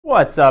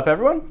What's up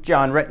everyone?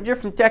 John Rettinger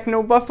from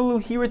TechnoBuffalo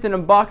here with an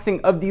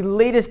unboxing of the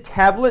latest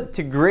tablet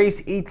to grace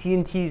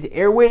AT&T's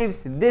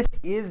airwaves. This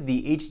is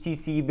the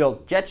HTC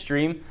built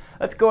Jetstream.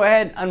 Let's go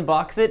ahead,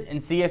 unbox it,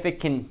 and see if it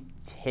can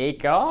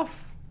take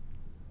off.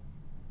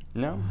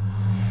 No?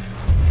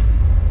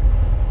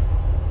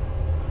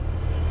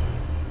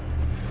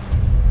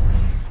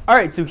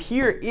 Alright, so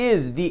here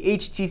is the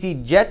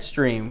HTC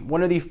Jetstream,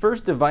 one of the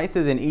first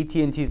devices in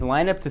AT&T's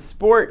lineup to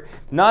sport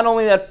not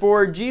only that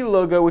 4G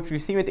logo, which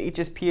we've seen with the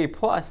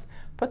HSPA+,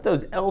 but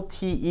those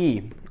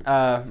LTE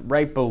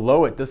right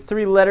below it. Those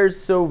three letters,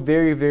 so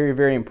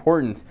very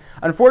important.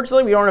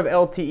 Unfortunately, we don't have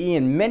LTE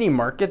in many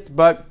markets,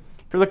 but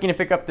if you're looking to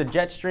pick up the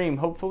Jetstream,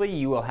 hopefully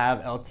you will have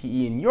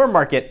LTE in your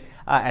market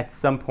at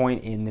some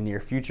point in the near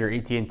future.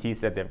 AT&T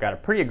said they've got a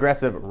pretty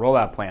aggressive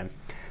rollout plan.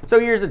 So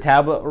here's a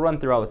tablet. We'll run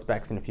through all the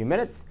specs in a few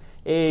minutes.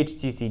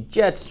 HTC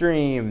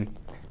Jetstream.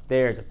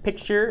 There's a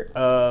picture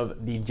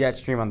of the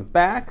Jetstream on the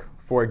back.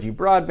 4G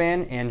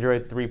broadband,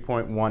 Android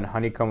 3.1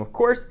 Honeycomb, of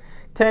course,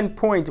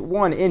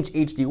 10.1-inch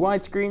HD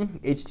widescreen,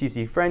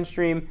 HTC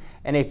FriendStream,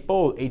 and a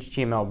full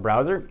HTML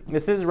browser.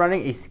 This is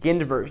running a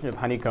skinned version of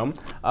Honeycomb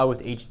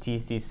with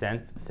HTC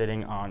Sense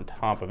sitting on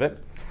top of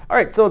it. All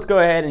right, so let's go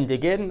ahead and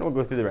dig in. We'll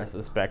go through the rest of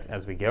the specs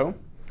as we go.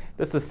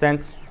 This was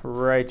sent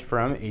right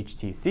from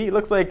HTC. It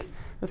looks like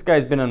this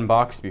guy's been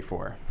unboxed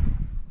before.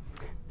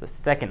 It's a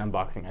second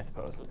unboxing, I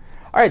suppose.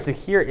 All right, so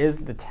here is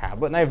the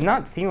tablet, and I have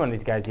not seen one of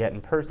these guys yet in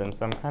person,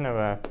 so I'm kind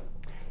of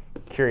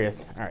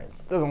curious. All right,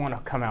 it doesn't want to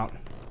come out.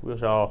 We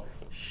shall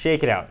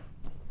shake it out.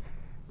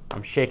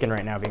 I'm shaking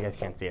right now, but you guys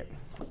can't see it.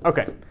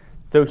 Okay,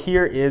 so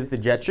here is the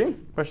Jetstream.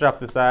 Push it off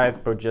to the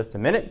side for just a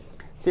minute.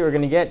 See what we're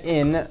gonna get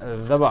in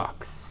the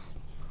box.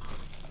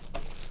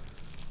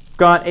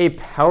 Got a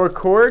power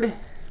cord,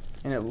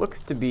 and it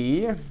looks to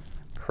be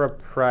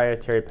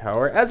proprietary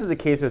power, as is the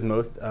case with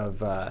most of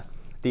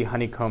the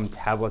Honeycomb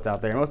tablets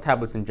out there. Most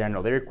tablets in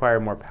general, they require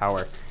more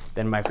power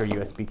than micro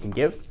USB can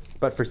give.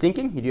 But for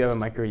syncing, you do have a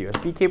micro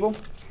USB cable.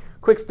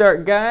 Quick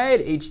start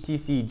guide,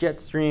 HTC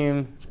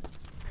Jetstream,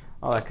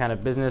 all that kind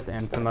of business,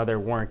 and some other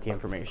warranty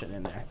information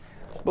in there.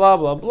 Blah,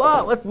 blah, blah.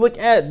 Let's look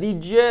at the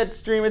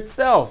Jetstream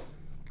itself.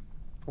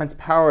 Let's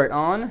power it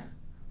on.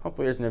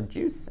 Hopefully there's enough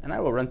juice, and I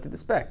will run through the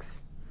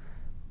specs.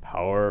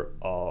 Power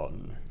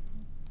on.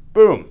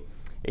 Boom.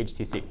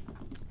 HTC.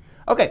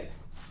 Okay,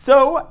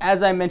 so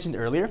as I mentioned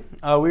earlier,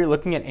 we were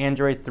looking at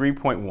Android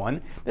 3.1.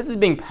 This is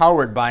being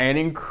powered by an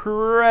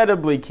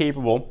incredibly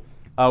capable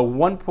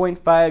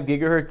 1.5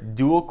 gigahertz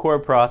dual core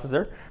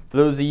processor. For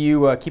those of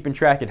you keeping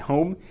track at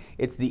home,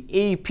 it's the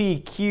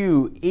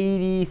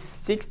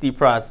APQ8060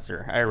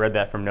 processor. I read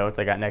that from notes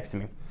I got next to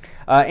me.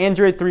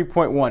 Android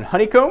 3.1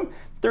 Honeycomb,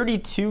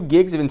 32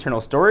 gigs of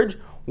internal storage,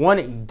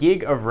 1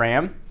 gig of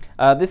RAM.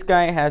 This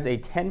guy has a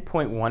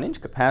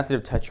 10.1-inch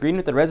capacitive touchscreen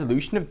with a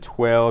resolution of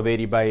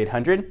 1280 by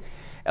 800.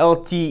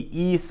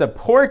 LTE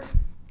support,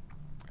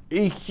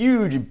 a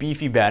huge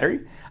beefy battery,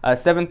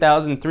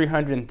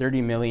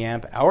 7,330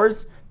 milliamp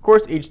hours. Of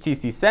course,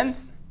 HTC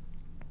Sense.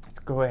 Let's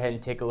go ahead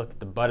and take a look at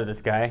the butt of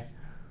this guy.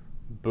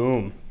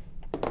 Boom.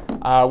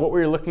 What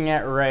we're looking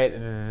at right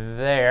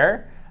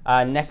there,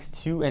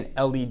 next to an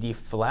LED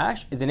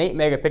flash, is an 8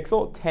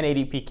 megapixel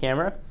 1080p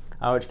camera.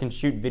 Which can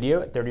shoot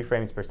video at 30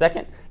 frames per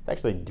second. It's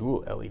actually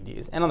dual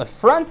LEDs. And on the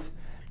front,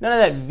 none of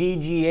that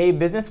VGA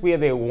business. We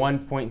have a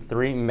 1.3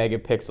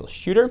 megapixel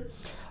shooter.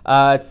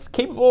 It's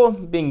capable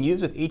of being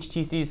used with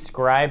HTC's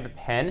Scribe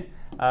pen,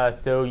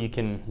 so you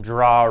can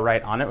draw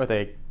right on it with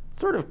a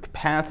sort of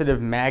capacitive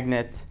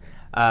magnetic.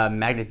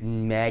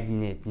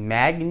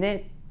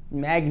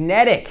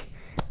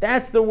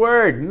 That's the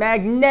word,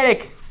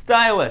 magnetic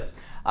stylus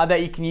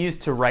that you can use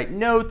to write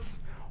notes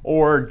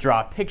or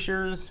draw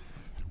pictures,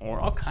 or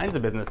all kinds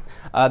of business.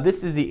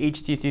 This is the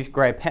HTC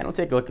Scribe pen. We'll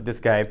take a look at this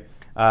guy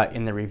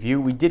in the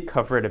review. We did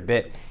cover it a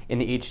bit in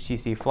the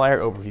HTC Flyer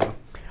overview.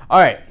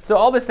 All right, so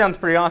all this sounds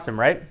pretty awesome,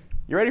 right?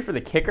 You ready for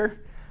the kicker?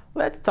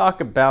 Let's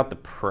talk about the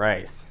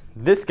price.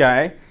 This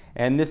guy,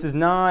 and this is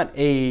not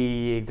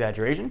a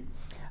exaggeration,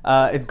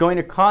 is going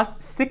to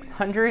cost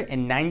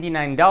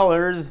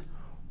 $699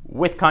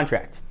 with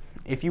contract.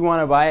 If you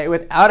want to buy it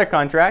without a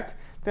contract,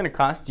 it's going to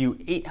cost you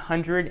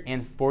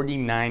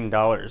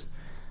 $849.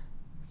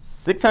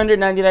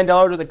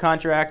 $699 with a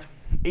contract,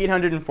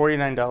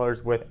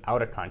 $849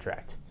 without a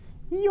contract.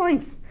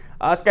 Yoinks.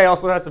 This guy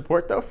also has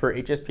support though for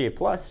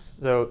HSPA+,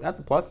 so that's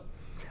a plus.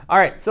 All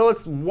right, so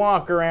let's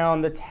walk around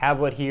the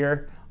tablet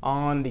here.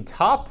 On the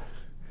top,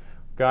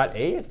 got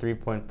a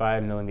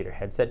 3.5 millimeter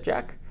headset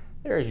jack.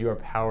 There's your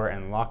power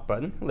and lock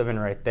button, living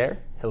right there.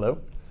 Hello.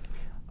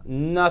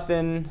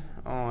 Nothing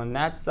on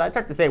that side. It's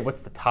hard to say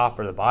what's the top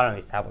or the bottom of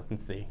these tablets.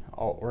 Let's see.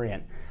 I'll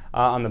orient.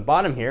 On the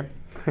bottom here,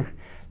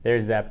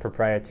 there's that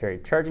proprietary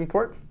charging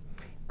port.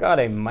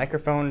 Got a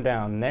microphone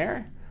down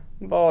there,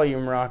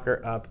 volume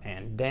rocker up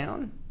and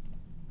down.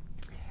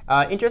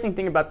 Interesting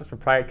thing about this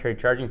proprietary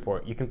charging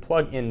port, you can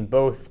plug in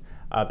both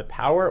the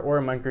power or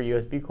a micro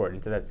USB cord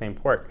into that same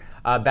port.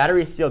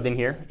 Battery is sealed in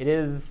here. It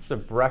is a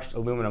brushed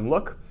aluminum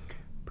look.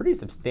 Pretty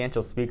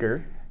substantial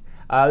speaker.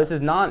 This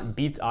is not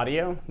Beats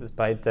Audio,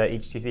 despite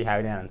HTC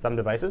having that on some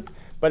devices,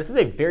 but this is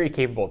a very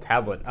capable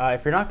tablet.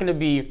 If you're not going to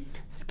be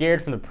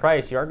scared from the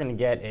price, you are going to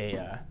get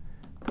a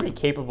pretty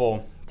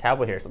capable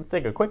tablet here. So let's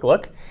take a quick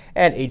look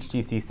at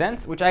HTC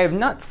Sense, which I have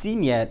not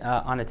seen yet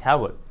on a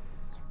tablet.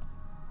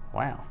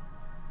 Wow.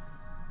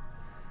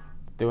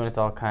 Doing its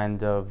all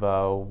kind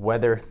of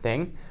weather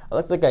thing. It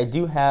looks like I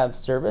do have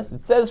service.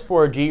 It says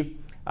 4G,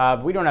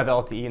 but we don't have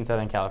LTE in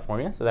Southern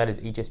California, so that is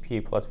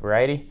HSPA plus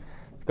variety.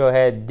 Let's go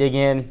ahead, dig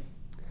in,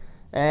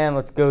 and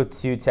let's go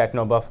to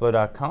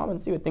TechnoBuffalo.com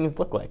and see what things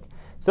look like.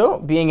 So,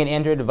 being an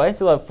Android device,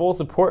 you'll have full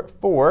support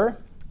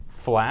for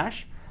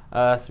Flash,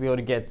 so be able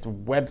to get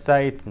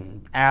websites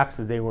and apps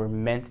as they were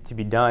meant to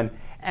be done.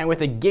 And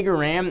with a gig of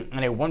RAM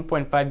and a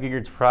 1.5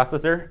 gigahertz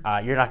processor,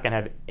 you're not going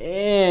to have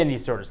any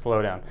sort of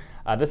slowdown.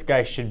 This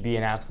guy should be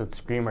an absolute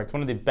screamer. It's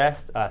one of the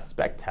best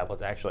spec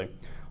tablets actually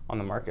on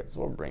the market, so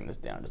we'll bring this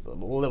down just a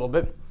little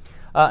bit.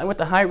 And with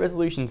the high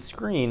resolution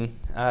screen,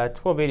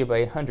 1280 by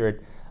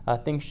 800,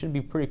 things should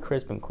be pretty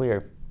crisp and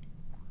clear.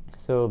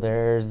 So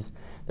there's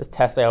this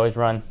test I always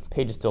run.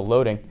 Page is still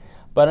loading,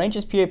 but on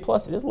HSPA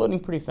Plus, it is loading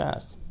pretty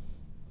fast.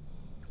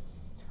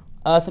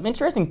 Some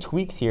interesting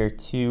tweaks here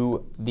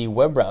to the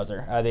web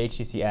browser the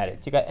HTC added.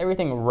 So you got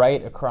everything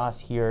right across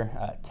here,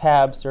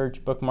 tab,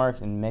 search,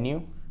 bookmarks, and menu.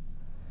 You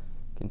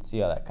can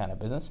see all that kind of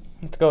business.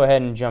 Let's go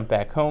ahead and jump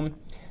back home,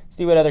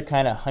 see what other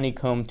kind of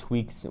honeycomb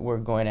tweaks we're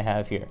going to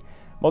have here.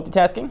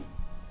 Multitasking,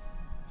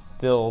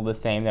 still the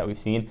same that we've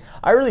seen.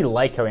 I really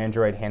like how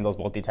Android handles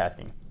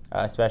multitasking,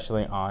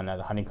 especially on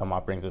the Honeycomb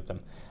operating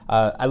system.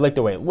 I like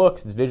the way it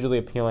looks, it's visually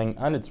appealing,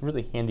 and it's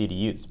really handy to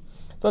use.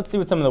 So let's see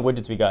what some of the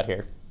widgets we got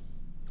here.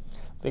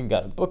 So we've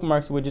got a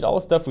bookmarks widget, all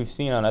the stuff we've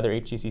seen on other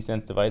HTC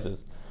Sense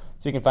devices.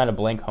 So we can find a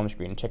blank home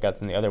screen and check out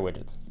some of the other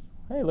widgets.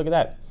 Hey, look at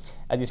that.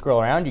 As you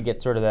scroll around, you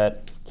get sort of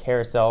that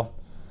carousel.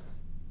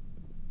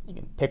 You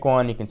can pick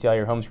one, you can see all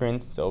your home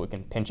screens. So we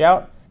can pinch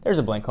out. There's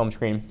a blank home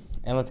screen.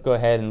 And let's go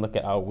ahead and look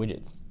at our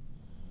widgets.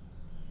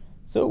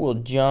 So we'll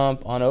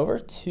jump on over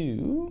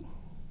to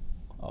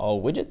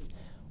all widgets.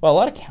 Well, a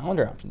lot of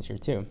calendar options here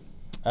too.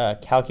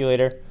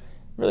 Calculator,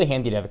 really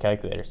handy to have a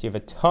calculator. So you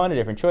have a ton of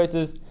different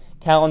choices.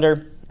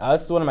 Calendar,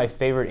 this is one of my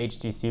favorite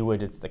HTC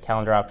widgets. The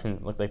calendar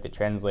options, looks like they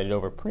translated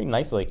over pretty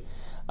nicely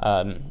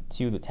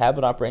to the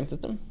tablet operating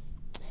system.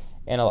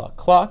 Analog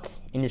clock,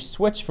 and your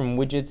switch from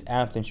widgets,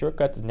 apps, and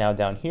shortcuts is now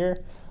down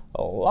here.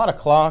 A lot of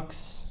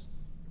clocks,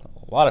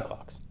 a lot of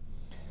clocks.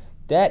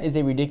 That is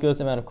a ridiculous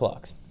amount of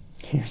clocks.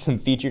 Here's some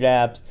featured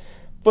apps,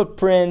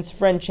 footprints,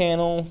 friend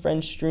channel,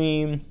 friend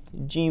stream,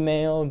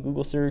 Gmail,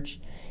 Google search,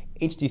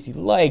 HTC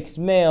likes,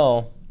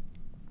 mail,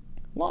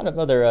 a lot of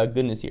other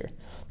goodness here.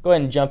 Go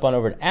ahead and jump on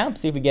over to apps,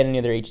 see if we get any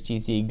other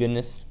HTC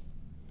goodness.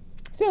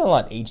 See a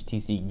lot of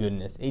HTC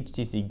goodness,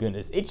 HTC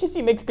goodness.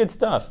 HTC makes good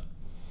stuff.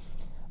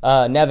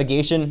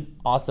 Navigation,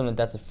 awesome that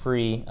that's a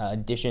free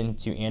addition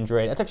to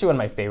Android. That's actually one of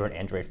my favorite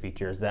Android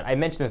features that I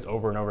mention this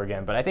over and over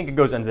again, but I think it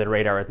goes under the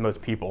radar with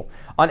most people.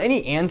 On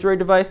any Android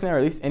device now, or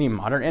at least any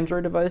modern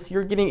Android device,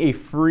 you're getting a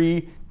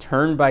free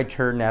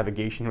turn-by-turn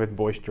navigation with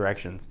voice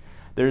directions.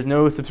 There's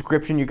no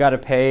subscription you gotta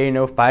pay,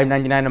 no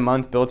 $5.99 a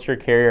month billed to your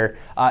carrier,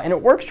 and it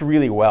works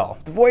really well.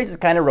 The voice is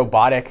kind of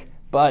robotic,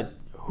 but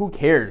who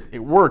cares? It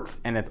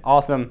works and it's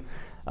awesome.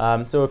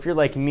 So if you're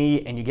like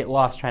me and you get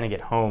lost trying to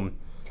get home,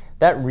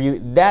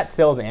 that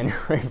sells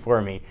Android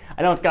for me.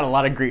 I know it's got a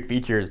lot of great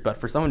features, but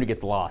for someone who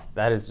gets lost,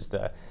 that is just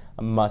a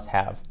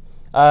must-have.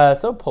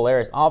 So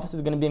Polaris Office is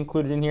going to be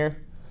included in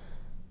here.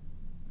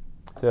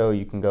 So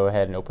you can go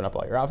ahead and open up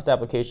all your Office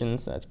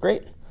applications. That's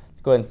great.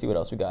 Let's go ahead and see what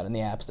else we got in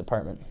the apps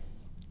department.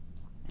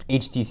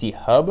 HTC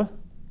Hub.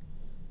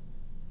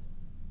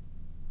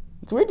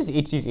 It's weird to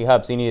see HTC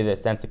Hub, so you needed a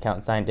Sense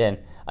account signed in.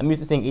 I'm used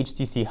to seeing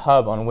HTC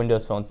Hub on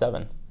Windows Phone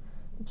 7.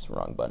 Oops,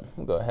 wrong button.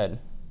 We'll go ahead.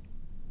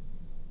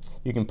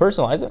 You can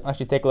personalize it.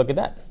 Actually, take a look at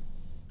that.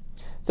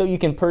 So you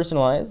can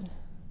personalize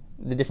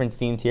the different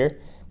scenes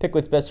here. Pick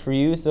what's best for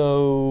you.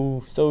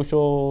 So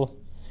social,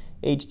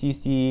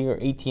 HTC, or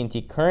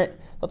AT&T current.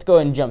 Let's go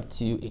ahead and jump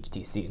to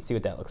HTC and see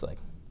what that looks like.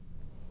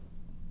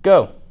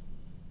 Go.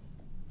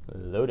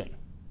 Loading.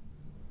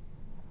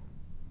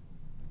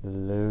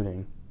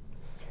 Loading.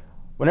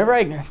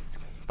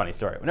 Funny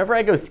story. Whenever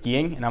I go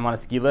skiing and I'm on a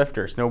ski lift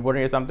or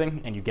snowboarding or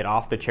something, and you get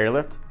off the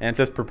chairlift and it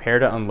says prepare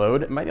to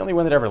unload, am I the only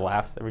one that ever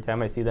laughs every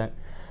time I see that?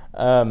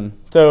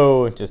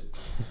 So it just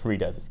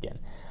redoes this again.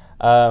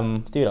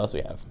 See what else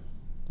we have.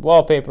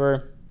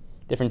 Wallpaper,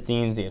 different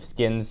scenes. You have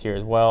skins here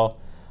as well.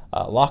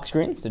 Lock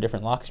screens, so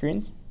different lock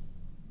screens.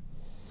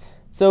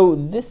 So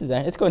this is,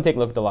 let's go and take a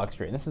look at the lock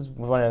screen. This is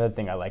one other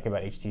thing I like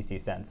about HTC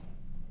Sense,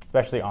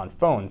 especially on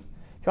phones.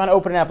 If you want to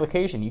open an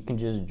application, you can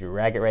just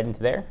drag it right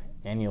into there,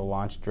 and you'll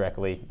launch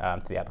directly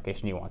to the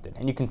application you wanted.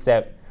 And you can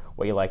set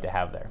what you like to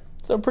have there.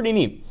 So pretty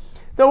neat.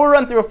 So we'll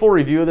run through a full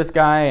review of this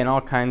guy and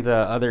all kinds of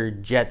other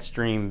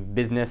Jetstream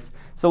business.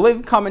 So leave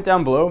a comment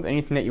down below with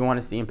anything that you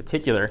want to see in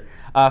particular.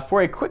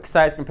 For a quick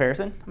size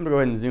comparison, I'm going to go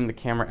ahead and zoom the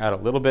camera out a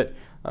little bit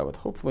with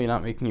hopefully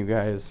not making you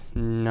guys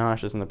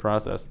nauseous in the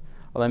process,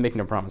 although I'm making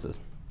no promises.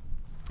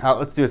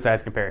 Let's do a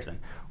size comparison.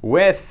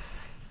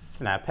 With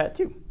an iPad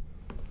 2.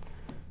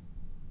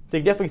 So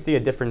you definitely see a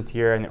difference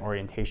here in the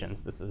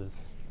orientations. This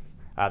is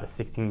the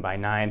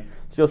 16:9,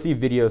 so you'll see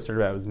video sort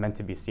of that was meant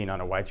to be seen on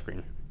a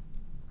widescreen.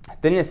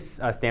 Thinness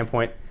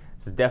standpoint,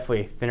 this is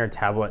definitely a thinner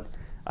tablet.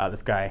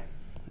 This guy,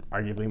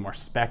 arguably more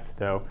spec'd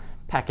though,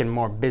 packing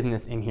more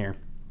business in here.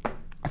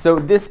 So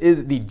this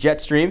is the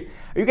Jetstream.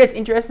 Are you guys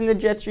interested in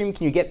the Jetstream?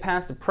 Can you get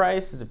past the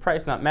price? Does the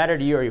price not matter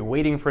to you? Are you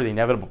waiting for the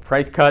inevitable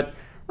price cut?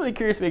 Really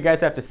curious what you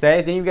guys have to say.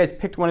 Has any of you guys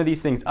picked one of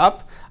these things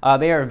up?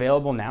 They are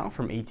available now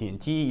from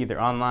AT&T,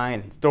 either online,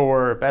 in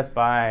store, Best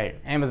Buy,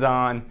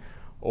 Amazon,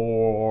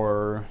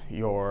 or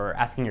you're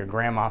asking your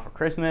grandma for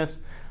Christmas.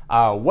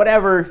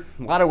 Whatever,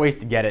 a lot of ways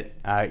to get it.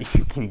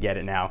 You can get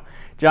it now.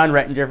 John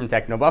Rettinger from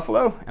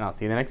TechnoBuffalo, and I'll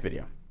see you in the next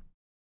video.